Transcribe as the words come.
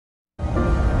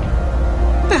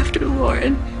after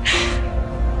Lauren,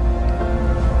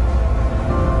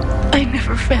 I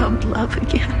never found love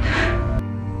again.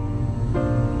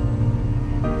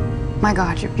 My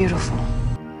God, you're beautiful.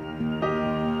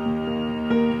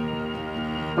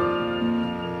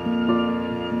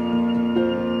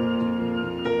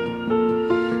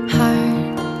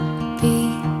 Heart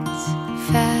beats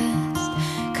fast,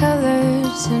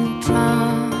 colors and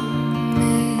promises.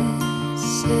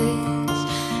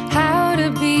 How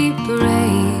to be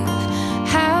brave?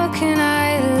 How can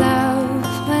I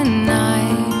love when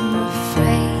I'm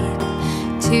afraid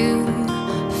to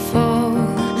fall?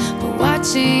 But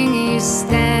watching you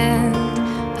stand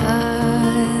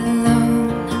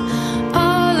alone,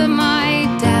 all of my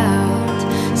doubt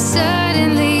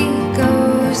suddenly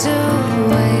goes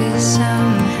away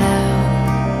somehow.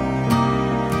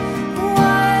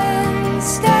 One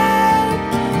step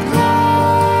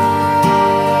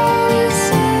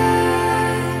closer.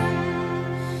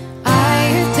 I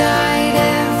have died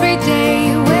every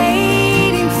day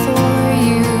waiting for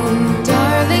you.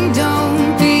 Darling,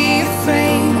 don't be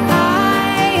afraid. I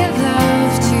have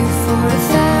loved you for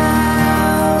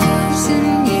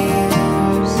 1,000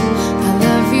 years. I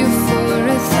love you for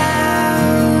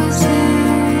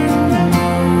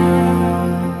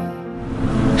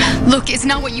 1,000 more. Look, it's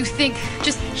not what you think.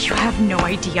 Just, you have no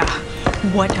idea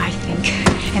what I think,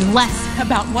 and less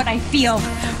about what I feel,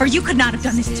 or you could not have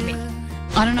done this to me.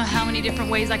 I don't know how many different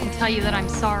ways I can tell you that I'm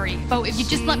sorry. Bo, if you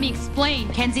just let me explain.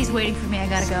 Kenzie's waiting for me, I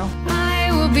gotta go.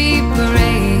 I will be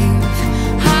brave.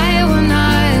 I will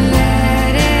not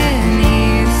let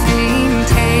anything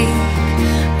take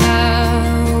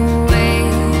away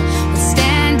what's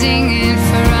standing in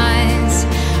front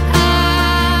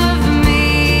of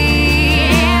me.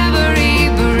 Every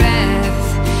breath,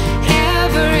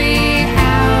 every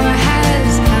hour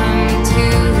has come to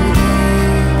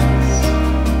this.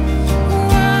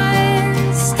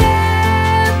 One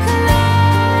step closer.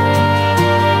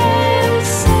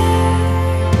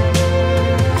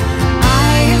 I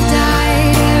have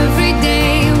died every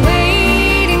day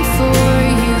waiting for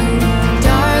you.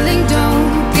 Darling,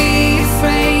 don't be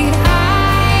afraid. I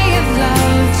have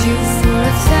loved you for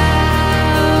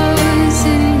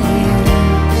 1,000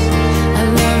 years. I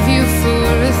love you for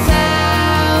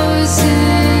 1,000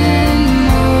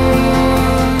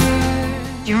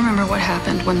 more. Do you remember what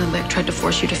happened when the lick tried to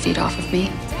force you to feed off of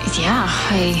me? Yeah,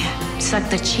 I sucked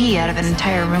the chi out of an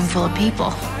entire room full of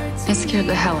people. It scared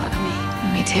the hell out of me.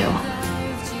 Me too.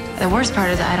 The worst part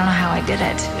is I don't know how I did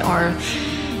it, or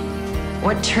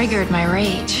what triggered my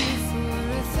rage.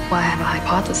 Well, I have a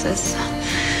hypothesis.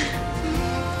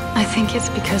 I think it's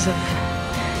because of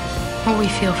what we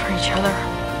feel for each other.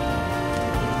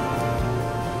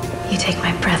 You take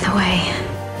my breath away.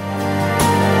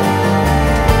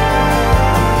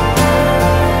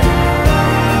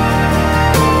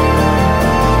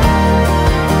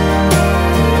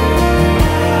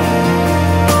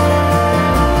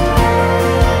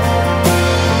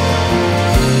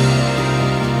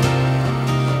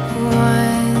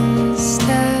 One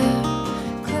step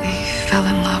I fell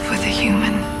in love with a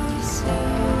human.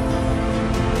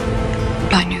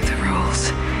 I knew the rules,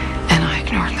 and I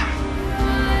ignored them.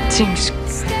 Seems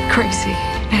crazy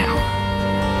now.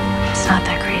 It's not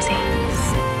that crazy.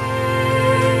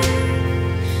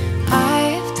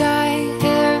 I have died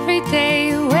every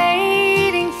day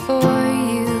waiting for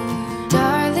you.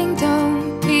 Darling,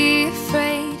 don't be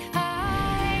afraid.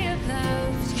 I have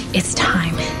loved you. It's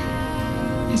time.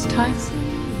 It's time.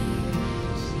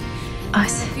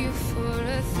 Us. You for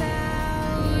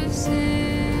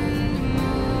 1,000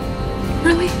 more.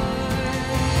 Really?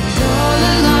 All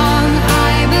along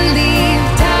I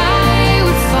believed I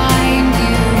would find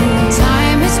you.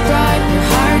 Time has brought your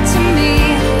heart to me.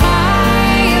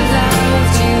 I have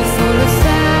loved you for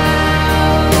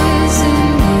 1,000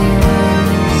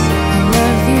 years. I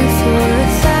love you for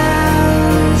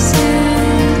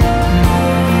 1,000 more.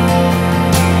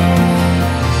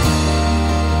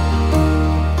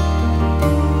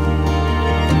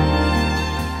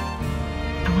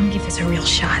 I want to give this a real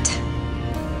shot.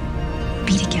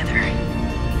 Be together.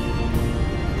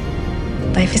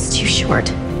 Life is too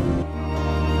short.